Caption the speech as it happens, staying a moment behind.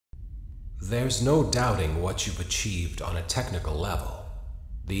There's no doubting what you've achieved on a technical level.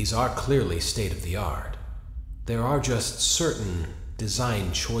 These are clearly state-of-the-art. There are just certain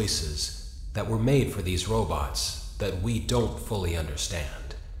design choices that were made for these robots that we don't fully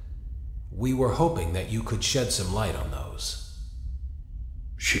understand. We were hoping that you could shed some light on those.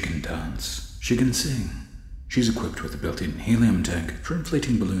 She can dance. She can sing. She's equipped with a built-in helium tank for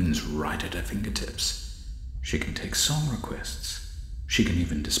inflating balloons right at her fingertips. She can take song requests. She can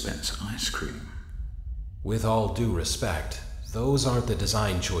even dispense ice cream. With all due respect, those aren't the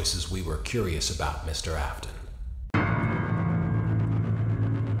design choices we were curious about, Mr. Afton.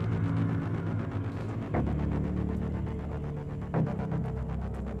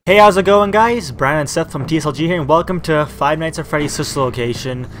 Hey, how's it going, guys? Brian and Seth from TSLG here, and welcome to Five Nights at Freddy's sister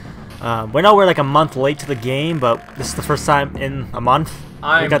location. We know we're like a month late to the game, but this is the first time in a month.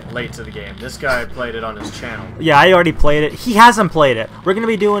 I'm late to the game. This guy played it on his channel. Yeah, I already played it. He hasn't played it. We're going to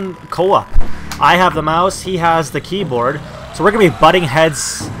be doing co-op. I have the mouse, he has the keyboard, so we're going to be butting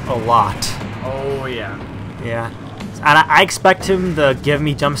heads a lot. Oh, yeah. Yeah. And I expect him to give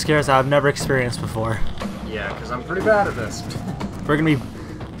me jump scares I've never experienced before. Yeah, because I'm pretty bad at this. We're going to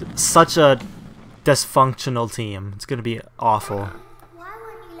be such a dysfunctional team. It's going to be awful. Why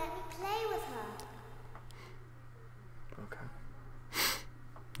won't you let me play with her? Okay.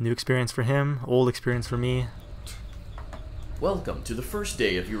 New experience for him, old experience for me. Welcome to the first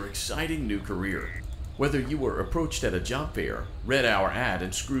day of your exciting new career. Whether you were approached at a job fair, read our ad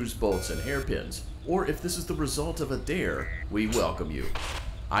and screws, bolts, and hairpins, or if this is the result of a dare, we welcome you.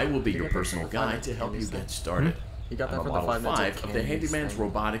 I will be your personal guide to help you get started. You got that I'm for a the model 5 Nights At 5 of the Handyman's thing.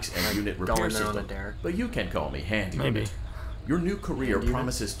 Robotics and Unit Repair System, but you can call me Handy. Maybe. Your new career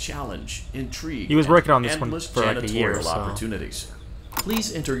promises challenge, intrigue, He was working on this and one endless for like a year, janitorial so. opportunities.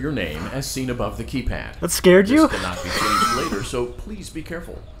 Please enter your name as seen above the keypad. That scared you? This cannot be changed later, so please be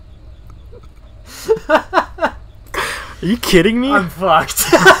careful. Are you kidding me? I'm fucked.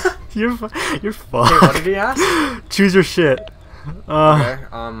 You're fucked. Hey, what did he ask? Choose your shit. Okay,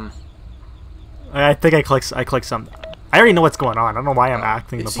 I think I clicked something. I already know what's going on. I don't know why I'm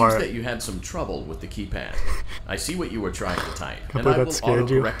acting It the seems part. that you had some trouble with the keypad. I see what you were trying to type, and believe I that will scared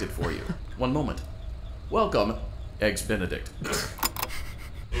you. auto-correct it for you. One moment. Welcome, Eggs Benedict.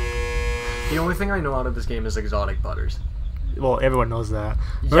 the only thing I know out of this game is exotic butters. Well, everyone knows that.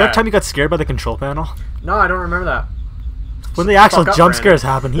 Remember Yeah. that time you got scared by the control panel? No, I don't remember that. When the actual Fuck up, jump Brandon. scares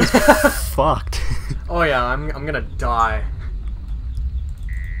happen, he's fucked. Oh yeah, I'm gonna die.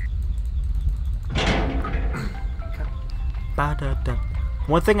 Ba-da-da.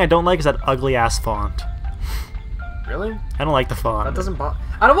 One thing I don't like is that ugly ass font. Really? I don't like the font. That doesn't bother.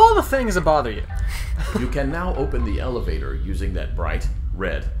 Out of all the things that bother you. You can now open the elevator using that bright,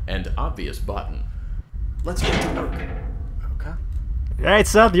 red, and obvious button. Let's get to work. Okay. Alright,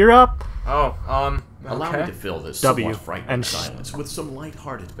 Seth, you're up. Oh, Allow me to okay. fill this W, somewhat frightening and silence with some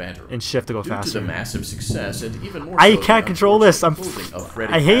light-hearted banter. And shift to go Due faster. to the massive success and even more I so can't the control this. unfortunate closing of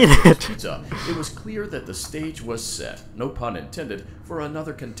Freddy I hate Fazbear's it. Pizza, it was clear that the stage was set, no pun intended, for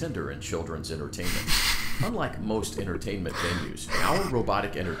another contender in children's entertainment. Unlike most entertainment venues, our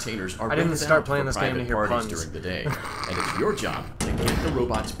robotic entertainers are I didn't rented start out playing for this game to private hear parties puns. during the day, and it's your job to get the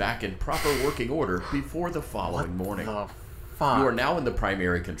robots back in proper working order before the following morning. Oh, fuck. You are now in the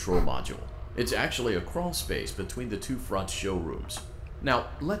primary control module. It's actually a crawl space between the two front showrooms. Now,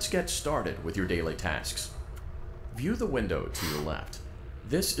 let's get started with your daily tasks. View the window to your left.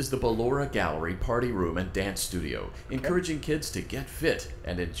 This is the Ballora Gallery Party Room and Dance Studio, encouraging kids to get fit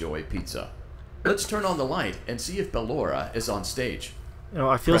and enjoy pizza. Let's turn on the light and see if Ballora is on stage. You know,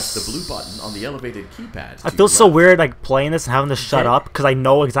 I feel Press the blue button on the elevated keypad. I to feel your so left. weird like playing this and having to shut up because I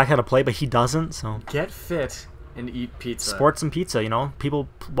know exactly how to play, but he doesn't. So Get fit and eat pizza. sports and pizza, you know, people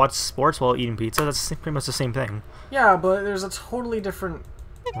watch sports while eating pizza. That's pretty much the same thing. Yeah, but there's a totally different.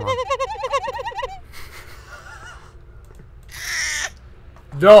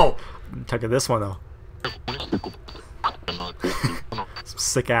 No. Check out this one though. Some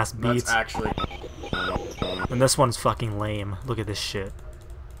sick ass beats. That's actually And this one's fucking lame. Look at this shit.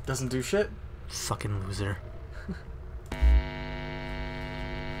 doesn't do shit. Fucking loser.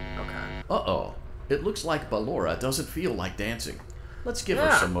 Okay. Uh-oh. It looks like Ballora doesn't feel like dancing. Let's give her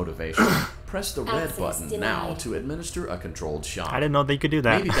Yeah. some motivation. Press the red Access button denied. now to administer a controlled shot. I didn't know they could do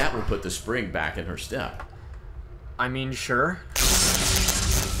that. Maybe that will put the spring back in her step. I mean, sure.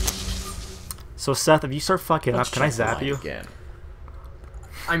 So Seth, if you start fucking Let's up, can I check the zap light you? again.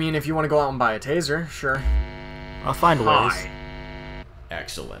 I mean, if you want to go out and buy a taser, sure. I'll find ways. Hi.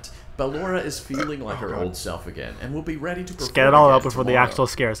 Excellent. Ballora is feeling like her old self again and will be ready to perform Just get it all again out before the tomorrow. actual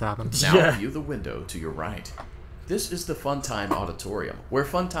scares happen. Now Yeah. view the window to your right. This is the Funtime Auditorium, where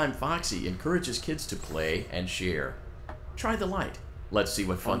Funtime Foxy encourages kids to play and share. Try the light. Let's see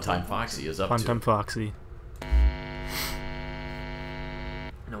what Funtime Foxy is up to. Funtime Foxy.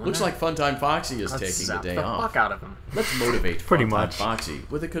 Looks like Funtime Foxy is taking the day off. Fuck out of him. Let's motivate Pretty Funtime much. Foxy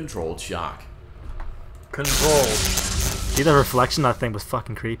with a controlled shock. Controlled. See, the reflection of that thing was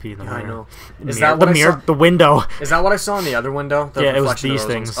fucking creepy. The mirror. I know. The Is mirror, that what the I mirror, saw? the window. Is that what I saw in the other window? The Yeah, it was reflection of these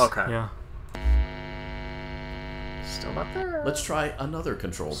those things. ones? Okay. Yeah. Still up there. Let's try another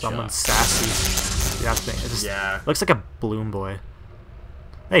controlled Someone's shock. sassy. Yeah, that thing. It just Yeah. looks like a balloon boy.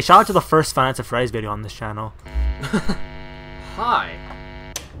 Hey, shout out to the first Five Nights at Freddy's video on this channel. Hi.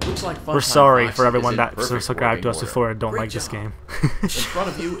 Looks like We're Funtime sorry Foxy for everyone is in that perfect subscribed to us working before order. and don't Great like this job. game. In front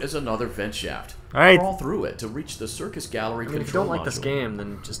of you is another vent shaft. Alright. Crawl through it to reach the circus gallery I mean, if you control don't like this module. game,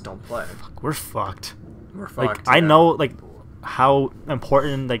 then just don't play. We're fucked. We're Like, fucked. I yeah. know, like, how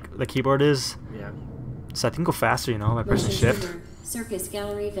important, like, the keyboard is. Yeah. So I can go faster, you know, by pressing shift. Center, Circus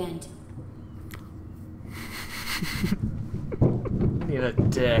gallery vent. Need a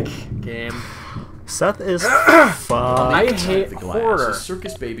dick game. Seth is fucked. I Inside hate the glass horror. is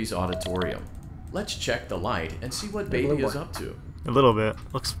Circus Baby's auditorium. Let's check the light and see what Blue Baby boy. is up to. A little bit.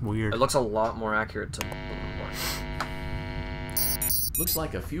 Looks weird. It looks a lot more accurate to. Looks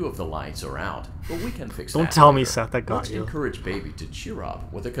like a few of the lights are out, but we can fix Don't that tell me, later. Seth, that got Let's you. encourage Baby to cheer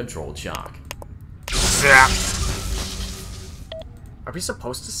up with a controlled shock. Are we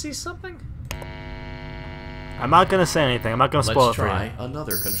supposed to see something? I'm not gonna say anything. I'm not gonna spoil Let's it for try you.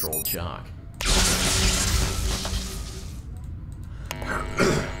 another controlled shock.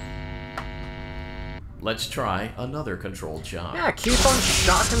 Let's try another controlled shock. Yeah, keep on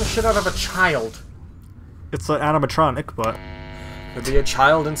shocking the shit out of a child. It's an animatronic, but Could be a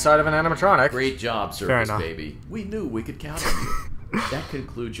child inside of an animatronic. Great job, Fair Circus enough. Baby. We knew we could count on you. That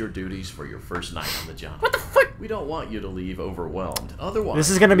concludes your duties for your first night on the job. What the fuck? We don't want you to leave overwhelmed. Otherwise, this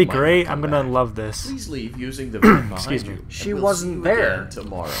is gonna be you might not great. come I'm gonna back. love this. Please leave using the vent behind Excuse me. you. and She we'll wasn't see you there. again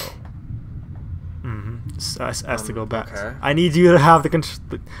tomorrow. Seth has to go back. okay. I need you to have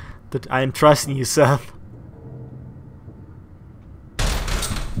the I am trusting you, Seth.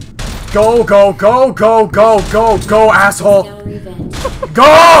 Go, go, go, go, go, go, go, asshole! Gallery vent.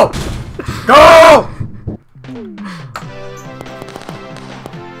 Go! Go!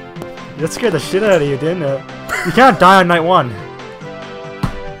 That scared the shit out of you, didn't it? You can't die on night one.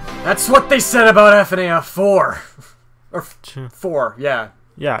 That's what they said about FNAF 4. Or True. 4, yeah.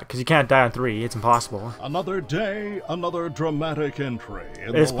 Yeah, because you can't die on 3. It's impossible. Another day, another dramatic entry.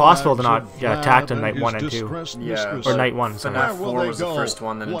 It's possible to not get attacked on night 1 and 2. Yeah. Or night 1, sorry. FNAF Where will 4 they was the go? first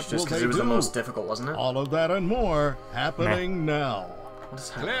one that What introduced will because they it was the do? most difficult, wasn't it? All of that and more happening now. What is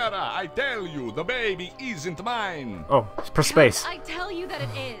happening? Clara, I tell you, the baby isn't mine. Oh, press space. I tell you that it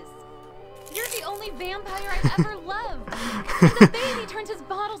is. You're the only vampire I've ever loved. And the baby turns his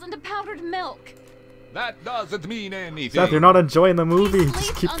bottles into powdered milk. That doesn't mean anything. Seth, you're not enjoying the He movie. Just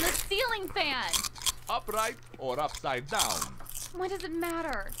sleeps keep. on the ceiling fan. Upright or upside down. What does it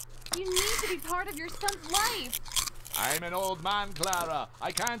matter? You need to be part of your son's life. I'm an old man, Clara.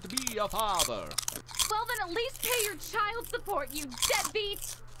 I can't be a father. Well, then at least pay your child support, you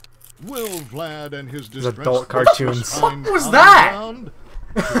deadbeat. Will Vlad and his These distressed adult cartoons. find What was common that? ground?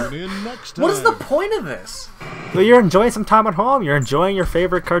 Tune in next time. What is the point of this? Well, you're enjoying some time at home. You're enjoying your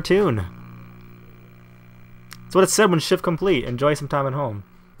favorite cartoon. That's what it said when shift complete. Enjoy some time at home.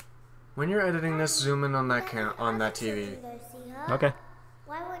 When you're editing this, zoom in on that TV. Go see her. Okay.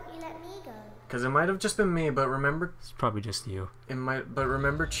 Why won't you let me go? Because it might have just been me, but remember, It's probably just you.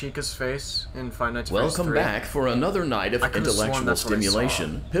 remember Chica's face in Five Nights at Freddy's Welcome 3? back for another night of I could've sworn intellectual that's what I saw.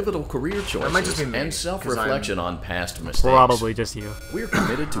 stimulation, pivotal career might just choices, be me, and 'cause self-reflection on past mistakes. Probably just you. We're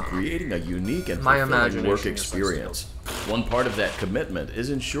committed to creating a unique and My fulfilling imagination work is experience. One part of that commitment is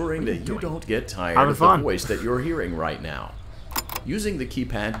ensuring that you don't get tired Having of fun. the voice that you're hearing right now. Using the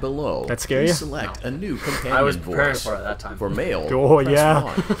keypad below, That scare please you? select a new companion I was preparing voice. for it that time. For male, Oh, press yeah.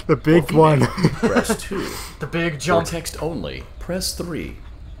 1. The big For female, one. press 2. The big For jump. text only, press 3.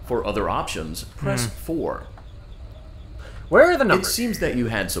 For other options, press 4. Where are the It numbers? seems that you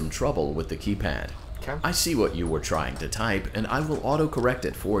had some trouble with the keypad. Okay. I see what you were trying to type, and I will autocorrect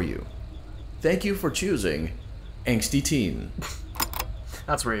it for you. Thank you for choosing Angsty Teen.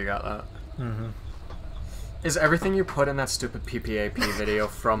 That's where you got that. Is everything you put in that stupid PPAP video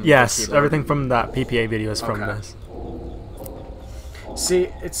from Yes, the keyboard? everything from that PPA video is from Okay. this. See,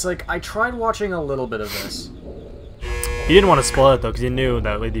 it's like, I tried watching a little bit of this. You didn't want to spoil it though, because you knew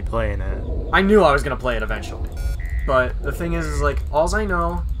that we'd be playing it. I knew I was going to play it eventually. But the thing is like, alls I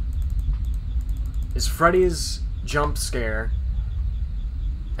know is Freddy's jump scare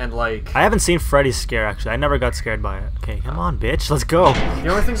And like, I haven't seen Freddy's scare actually. I never got scared by it. Okay, come on, bitch, let's go. The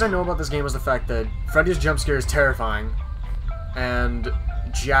only things I know about this game is the fact that Freddy's jump scare is terrifying, and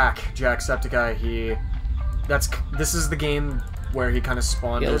Jacksepticeye, this is the game where he kind of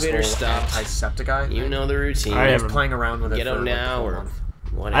spawned his whole anti-Septiceye. You know the routine. I was playing around with it. Get out now or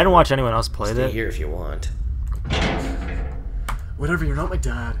whatever. I don't watch anyone else play it. Stay here if you want. Whatever, you're not my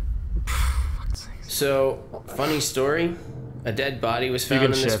dad. So, funny story. A dead body was found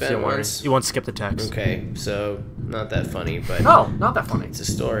in this vent once. You won't skip the text. Okay, so not that funny, but no, not that funny. It's a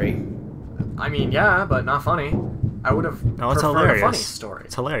story. I mean, yeah, but not funny. I would have preferred a funny story.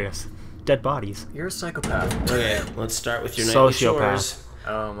 It's hilarious. Dead bodies. You're a psychopath. Okay, let's start with your nightly chores.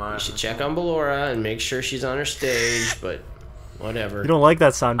 Oh my. You should check on Ballora and make sure she's on her stage, but whatever. You don't like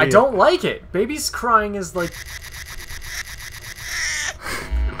that sound, do you? I don't like it. Baby's crying is like...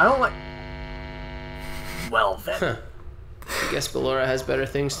 I don't like... Well then. Huh. I guess Ballora has better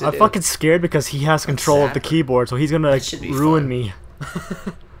things to do. I'm fucking scared because he has control of the keyboard, so he's gonna like ruin me.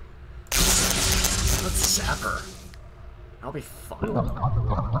 Let's zap her. That'll be fun.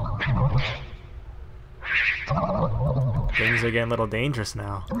 Things are getting a little dangerous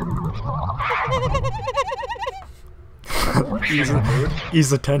now. Ease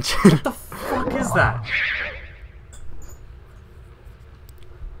the tension. What the fuck is that?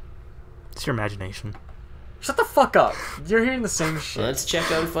 It's your imagination. Shut the fuck up. You're hearing the same shit. Let's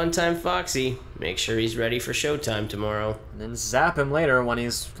check on Funtime Foxy. Make sure he's ready for showtime tomorrow. And then zap him later when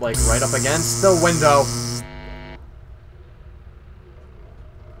he's, like, right up against the window.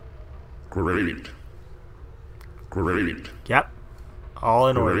 Great. Great. Yep. All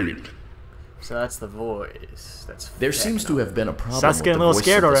in order. So that's the voice. There seems to have been a problem Seth's getting a little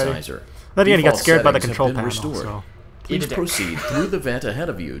scared already. Then again, he got scared by the control panel, so... Please proceed through the vent ahead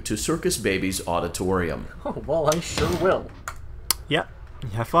of you to Circus Baby's auditorium. Oh, well, I sure will. Yep.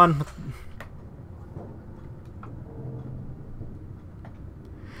 Have fun.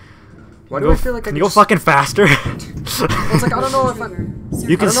 Why do I feel like Can you go fucking faster? It's like, I don't know if I'm...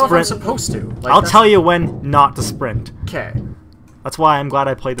 You can sprint. If I'm supposed to. Like, I'll tell you when not to sprint. Okay. That's why I'm glad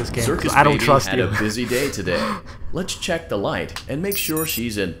I played this game. Circus I don't Baby trust had you. a busy day today. Let's check the light and make sure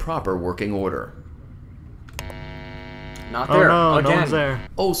she's in proper working order. Not there. Oh no, again. no one's there.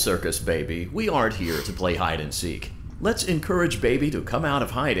 Oh, Circus Baby, we aren't here to play hide and seek. Let's encourage Baby to come out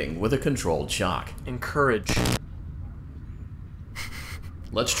of hiding with a controlled shock. Encourage.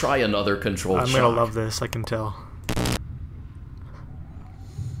 Let's try another controlled shock. I'm gonna love this, I can tell.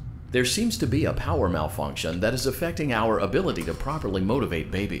 There seems to be a power malfunction that is affecting our ability to properly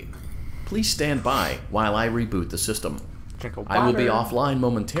motivate Baby. Please stand by while I reboot the system. I will be offline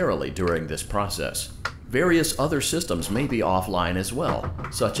momentarily during this process. Various other systems may be offline as well,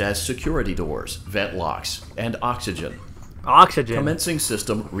 such as security doors, vent locks, and oxygen. Oxygen? Commencing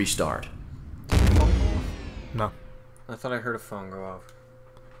system restart. No. I thought I heard a phone go off.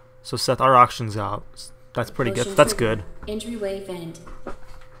 So Seth, our auction's out. That's pretty good. That's good. Entryway vent.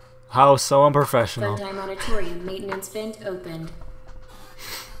 How so unprofessional. Funtime Auditorium maintenance vent opened.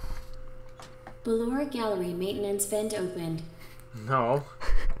 Ballora Gallery maintenance vent opened. No.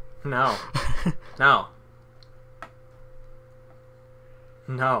 No. No.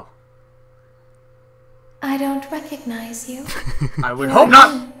 No. I don't recognize you. I would hope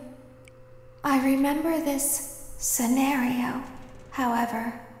not! I remember this scenario,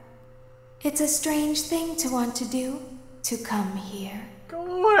 however. It's a strange thing to want to do, to come here. Go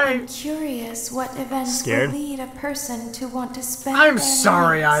away! I'm curious what events Scared? will lead a person to want to spend I'm their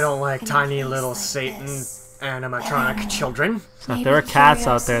sorry nights I don't like in a tiny place little like Satan this. animatronic children. Seth, there are cats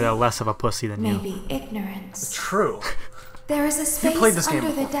out there that are less of a pussy than you. Maybe ignorance. True. There is a space played this under game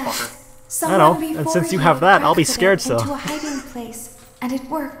the before, desk. fucker. I know, Someone and before since you you have that, I'll be crafted scared it still. into a hiding place, and it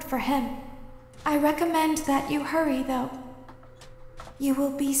worked for him. I recommend that you hurry, though. You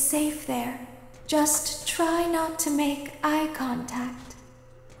will be safe there. Just try not to make eye contact.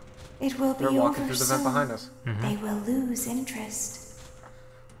 It will be They're walking over through the vent soon. behind us. They will lose interest.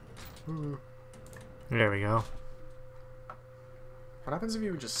 There we go. What happens if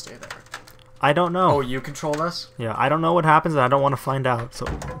you just stay there? I don't know. Oh, you control this? Yeah, I don't know what happens and I don't want to find out, so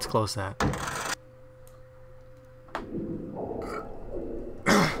let's close that.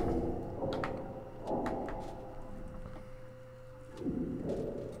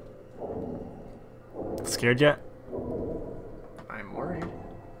 Scared yet? I'm worried.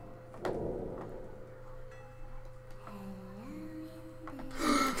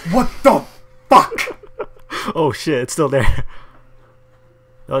 What the fuck? Oh shit, it's still there.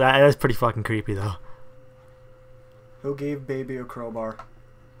 Oh, that is pretty fucking creepy though. Who gave baby a crowbar?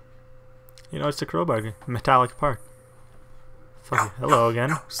 You know, it's a crowbar, metallic part. Fuck. Hello again.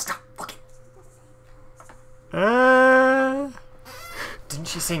 No, stop looking. Didn't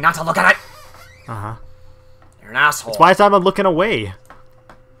she say not to look at it? Uh-huh. You're an asshole. That's why I'm looking away.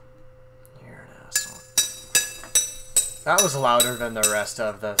 You're an asshole. That was louder than the rest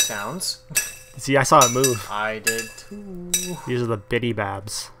of the sounds. See, I saw it move. I did too. These are the Biddy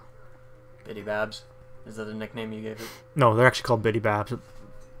Babs. Biddy Babs? Is that a nickname you gave it? No, they're actually called Biddy Babs. Are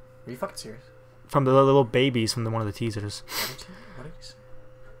you fucking serious? From the little babies from one of the teasers. What did you say?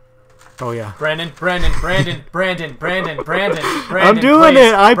 Oh yeah. Brandon. I'm doing please.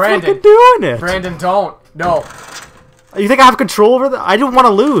 it. I'm Brandon. fucking doing it. Brandon, don't. No. You think I have control over that? I didn't want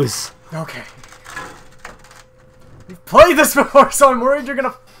to lose. Okay. You've played this before, so I'm worried you're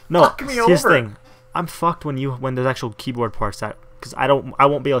gonna fuck me over. Here's the thing. I'm fucked when there's actual keyboard parts that because I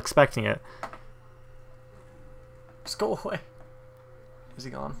won't be expecting it. Just go away. Is he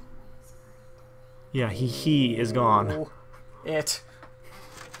gone? Yeah, he is gone. Oh, it.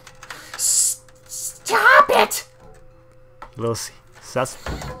 Stop it! Little Seth.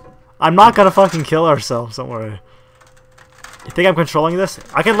 I'm not gonna fucking kill ourselves. Don't worry. You think I'm controlling this?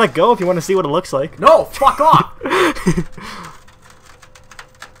 I can let go if you want to see what it looks like. No, fuck off!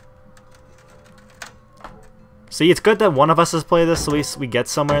 See, it's good that one of us has played this, so we get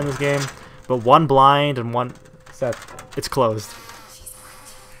somewhere in this game. But one blind and one Seth, it's closed.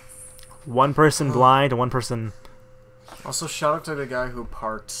 One person blind and one person. Also, shout out to the guy who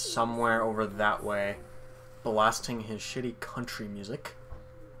parked somewhere over that way, blasting his shitty country music.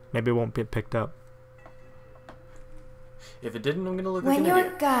 Maybe it won't get picked up. If it didn't, I'm gonna look like an When idiot.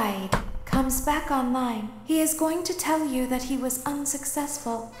 your guide comes back online, he is going to tell you that he was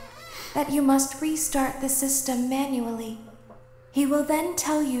unsuccessful, that you must restart the system manually. He will then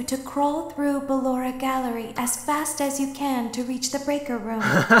tell you to crawl through Ballora Gallery as fast as you can to reach the breaker room.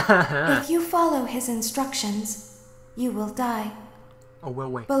 If you follow his instructions, you will die. Oh,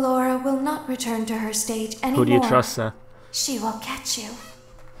 well, wait. Ballora will not return to her stage anymore. Who do you trust, Seth? She will catch you.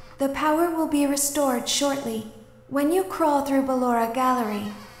 The power will be restored shortly. When you crawl through Ballora Gallery,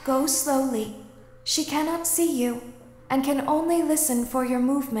 go slowly. She cannot see you and can only listen for your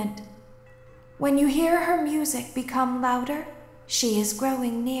movement. When you hear her music become louder, she is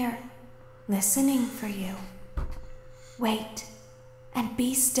growing near, listening for you. Wait and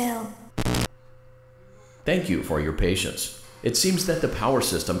be still. Thank you for your patience. It seems that the power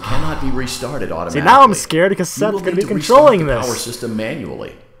system cannot be restarted automatically. See, now I'm scared because Seth's going to be controlling the this. Power system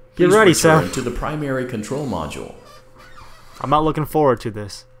manually. Get Please ready, return Seth. to the primary control module. I'm not looking forward to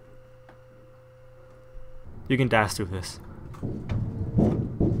this. You can dash through this.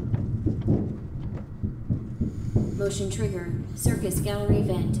 Motion trigger. Circus gallery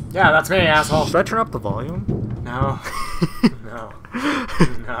vent. Yeah, that's me, asshole. Should I turn up the volume? No. No.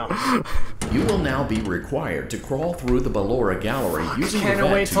 No. You will now be required to crawl through the Ballora Gallery using the Can't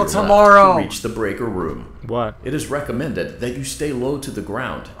vent wait to till your left tomorrow. to reach the breaker room. What? It is recommended that you stay low to the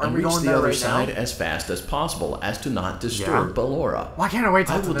ground and we reach going the there other right side now? as fast as possible as to not disturb Ballora. Why can't I wait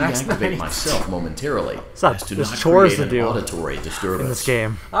till I will the next deactivate night? myself momentarily Stop. as to There's not chores create to an do auditory disturbance. in this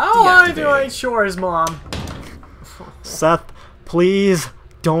game. I don't want to do Deactivating. any chores, Mom. Seth, please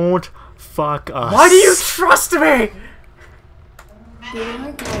don't fuck us. Why do you trust me?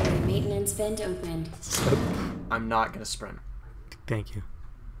 Ballora gallery maintenance vent opened. I'm not gonna sprint. Thank you.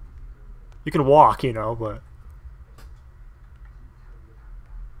 You can walk, you know, but...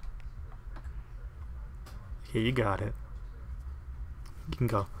 Okay, you got it. You can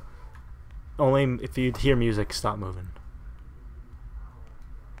go. Only if you hear music, stop moving.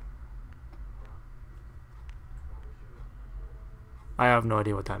 I have no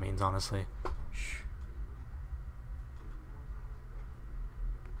idea what that means, honestly.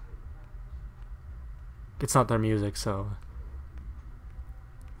 It's not their music, so...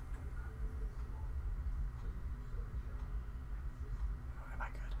 Am I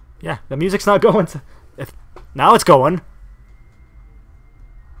good? Yeah, the music's not going to... Now it's going.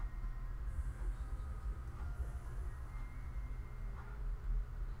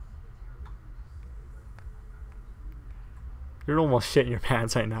 You're almost shitting your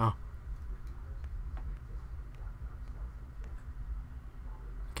pants right now.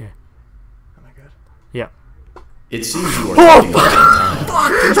 Okay. Am I good? Yeah. It seems you are Oh, taking a long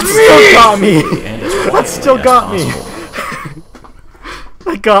time. that still got me! And as That quietly still as got me! possible.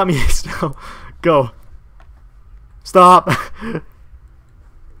 That got me still. Go. Stop.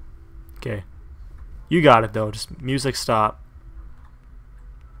 Okay. You got it though. Just music stop.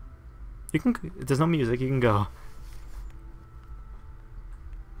 You can... If there's no music, you can go.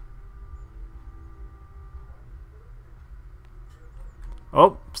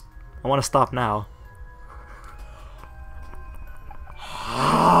 Oh, I want to stop now.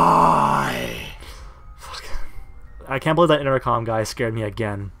 I can't believe that intercom guy scared me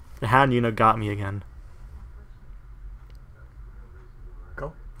again. The hand unit got me again.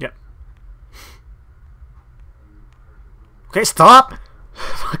 Go. Yep. Okay, stop!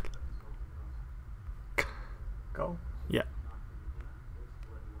 Fuck. Go. Yeah.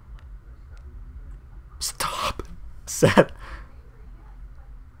 Stop. Seth.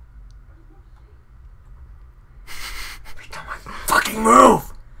 Fucking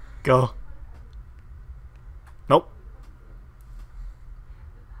move! Go. Nope.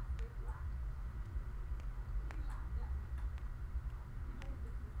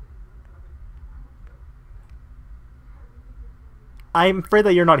 I'm afraid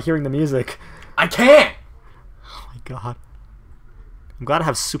that you're not hearing the music. I can't! Oh my god. I'm glad I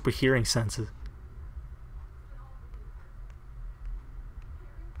have super hearing senses.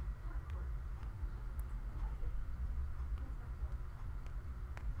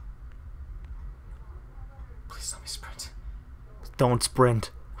 Please let me sprint. Don't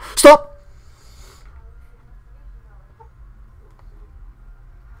sprint. Stop!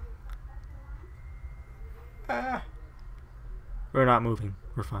 We're not moving.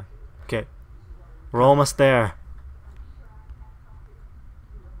 We're fine. Okay. We're almost there.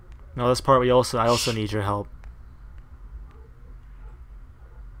 No, this part I also need your help.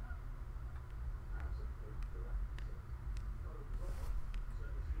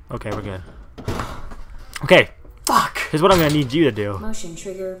 Okay, we're good. Okay. Fuck! Here's what I'm gonna need you to do. Motion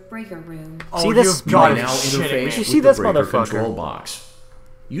trigger breaker room. See this? You may now interface You with see the this breaker motherfucker? control box.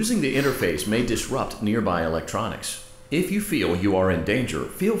 Using the interface may disrupt nearby electronics. If you feel you are in danger,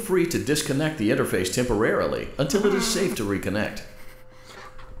 feel free to disconnect the interface temporarily until it is safe to reconnect.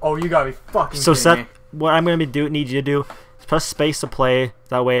 Oh, you gotta be fucking So kidding Seth, me. what I'm gonna need you to do is press space to play.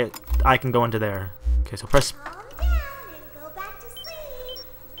 That way I can go into there. Okay, so press.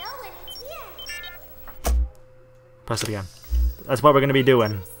 Press it again. That's what we're gonna be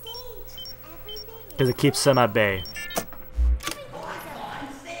doing. Because it keeps them at bay.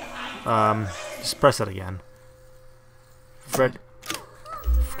 Just press it again.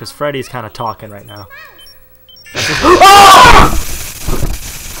 Because Freddy's kind of talking right now.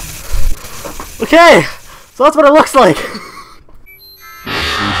 Okay, so that's what it looks like.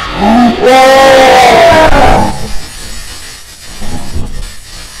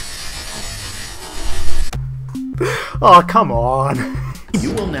 Oh, come on.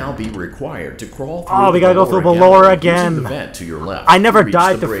 You will now be required to crawl through Oh, we gotta go through Ballora again. using the vent to your left I never reach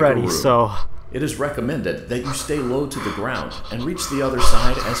died the to breaker Freddy, room. so... It is recommended that you stay low to the ground and reach the other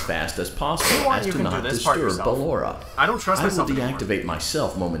side as fast as possible as You to can do not this part disturb yourself. Ballora. I don't trust I will myself anymore. deactivate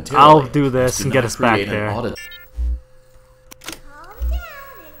myself momentarily. I'll do this to and get not us back create an there. audit-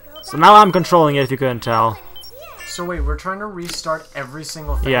 So now I'm controlling it, if you couldn't tell. So wait, we're trying to restart every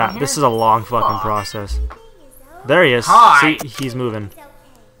single thing Yeah, on this is here? a long fucking Fuck. process. There he is. Hi. See, he's moving.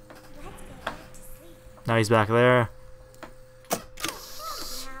 Now he's back there.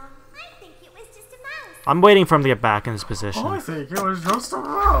 I'm waiting for him to get back in his position. I think it was just a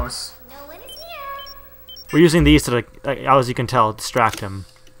mouse. We're using these to, as you can tell, distract him.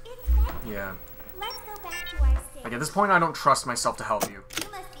 Yeah. Like at this point, I don't trust myself to help you.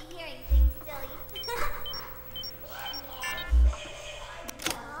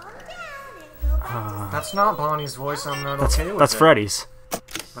 That's not Bonnie's voice. I'm not okay with That's it. Freddy's.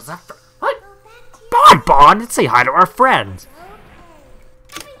 Was that? What? Bon, let's say hi to our friend.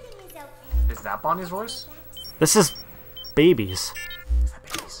 Is that Bonnie's voice? This is babies. Is that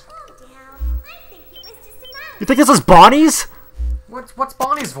baby's? You think this is Bonnie's? What's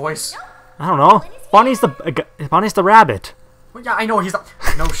Bonnie's voice? I don't know. Bonnie's the rabbit. Well, yeah, I know he's the.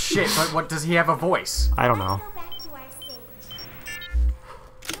 No shit, but what does he have a voice? I don't know.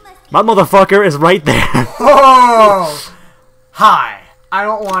 My motherfucker is right there. Oh! Hi. I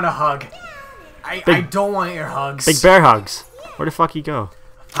don't want a hug. I don't want your hugs. Big bear hugs. Where the fuck he go?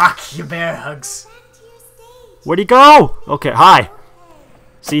 Fuck you, bear hugs. Where'd he go? Okay, hi.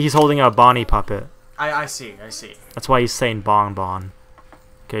 See, he's holding a Bonnie puppet. I see. That's why he's saying bon bon.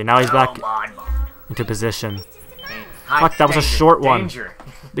 Okay, now he's back Bon, bon. into position. Hi, Fuck, that was a danger, short one. danger.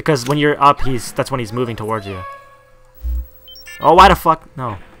 Because when you're up, that's when he's moving towards you. Oh, why the fuck?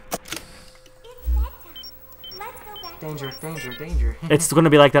 No. Danger, danger, danger. It's gonna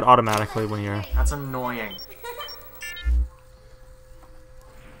be like that automatically when you're... That's annoying.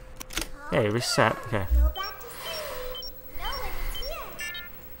 Hey, reset. Okay.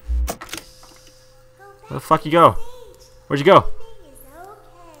 Where the fuck you go? Where'd you go?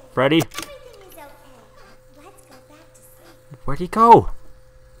 Freddy? Where'd he go?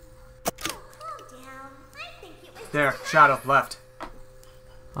 There, shadow, left.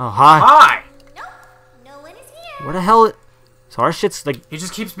 Oh, hi. Hi! Where the hell? So our shit's like... He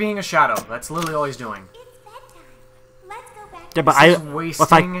just keeps being a shadow. That's literally all he's doing. Yeah, but He's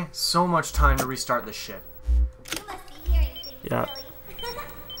wasting so much time to restart this shit. Yeah.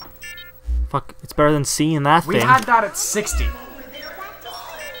 Fuck, it's better than seeing that thing. We had that at 60.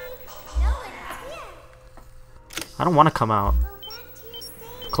 I don't want to come out.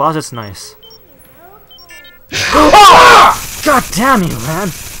 Closet's nice. God damn you, man!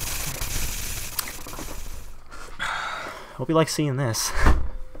 Hope you like seeing this.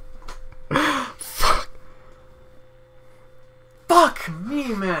 Fuck. Fuck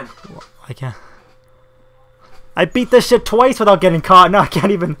me, man. I can't. I beat this shit twice without getting caught. No, I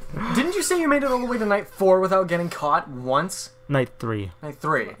can't even. Didn't you say you made it all the way to night 4 without getting caught once? Night 3. Night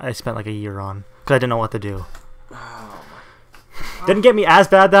 3. I spent like a year on because I didn't know what to do. Didn't get me as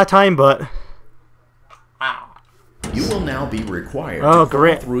bad that time, but. You will now be required to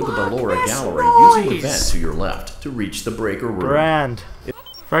crawl through the Ballora gallery using the vent to your left to reach the breaker room. Grand.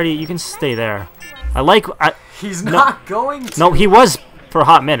 Freddy, you can stay there. He's not going to. No, he was for a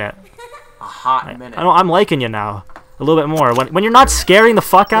hot minute. A hot minute. I'm liking you now. A little bit more. When you're not scaring the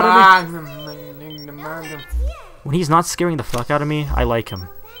fuck out of me. When he's not scaring the fuck out of me, I like him.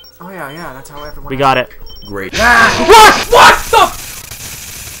 Oh yeah, that's how everyone. We got it. Great. What the?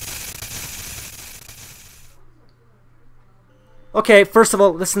 Okay, first of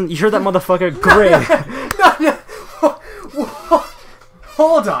all, listen. You heard that motherfucker? Great.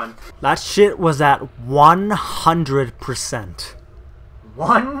 Hold on. That shit was at 100%.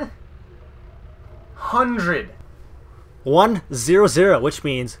 100. 100, which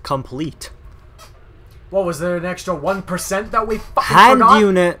means complete. What was there, an extra 1% that we fucking Hand forgot?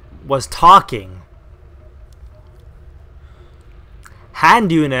 unit was talking.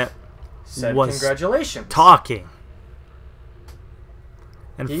 Hand unit said was congratulations. Talking.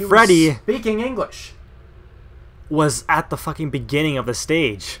 And He Freddy was speaking English. Was at the fucking beginning of the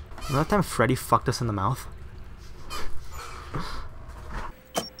stage. Remember that time Freddy fucked us in the mouth?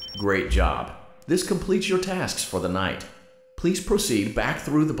 Great job. This completes your tasks for the night. Please proceed back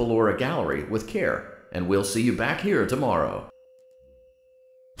through the Ballora gallery with care, and we'll see you back here tomorrow.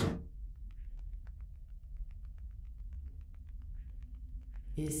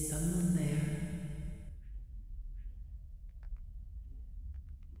 Is someone there?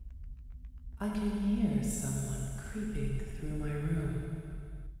 I can hear someone creeping through my room.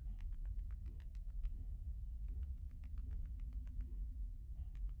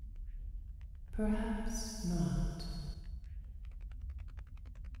 Perhaps not.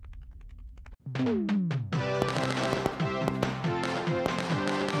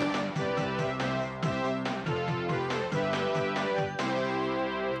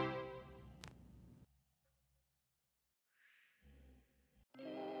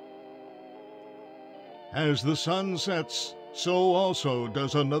 As the sun sets, so also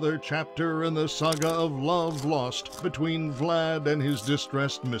does another chapter in the saga of love lost between Vlad and his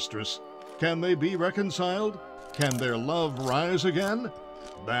distressed mistress. Can they be reconciled? Can their love rise again?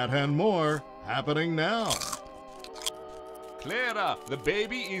 That and more happening now. Clara, the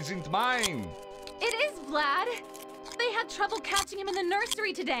baby isn't mine. It is, Vlad. They had trouble catching him in the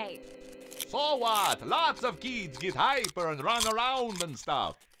nursery today. So what? Lots of kids get hyper and run around and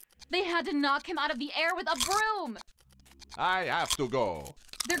stuff. They had to knock him out of the air with a broom. I have to go.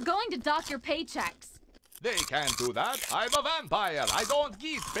 They're going to dock your paychecks. They can't do that. I'm a vampire. I don't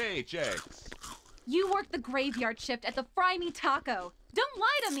get paychecks. You work the graveyard shift at the Fry Me Taco. Don't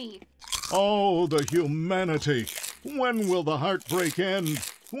lie to me. Oh, the humanity! When will the heartbreak end?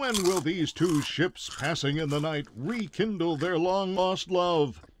 When will these two ships passing in the night rekindle their long-lost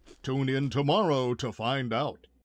love? Tune in tomorrow to find out.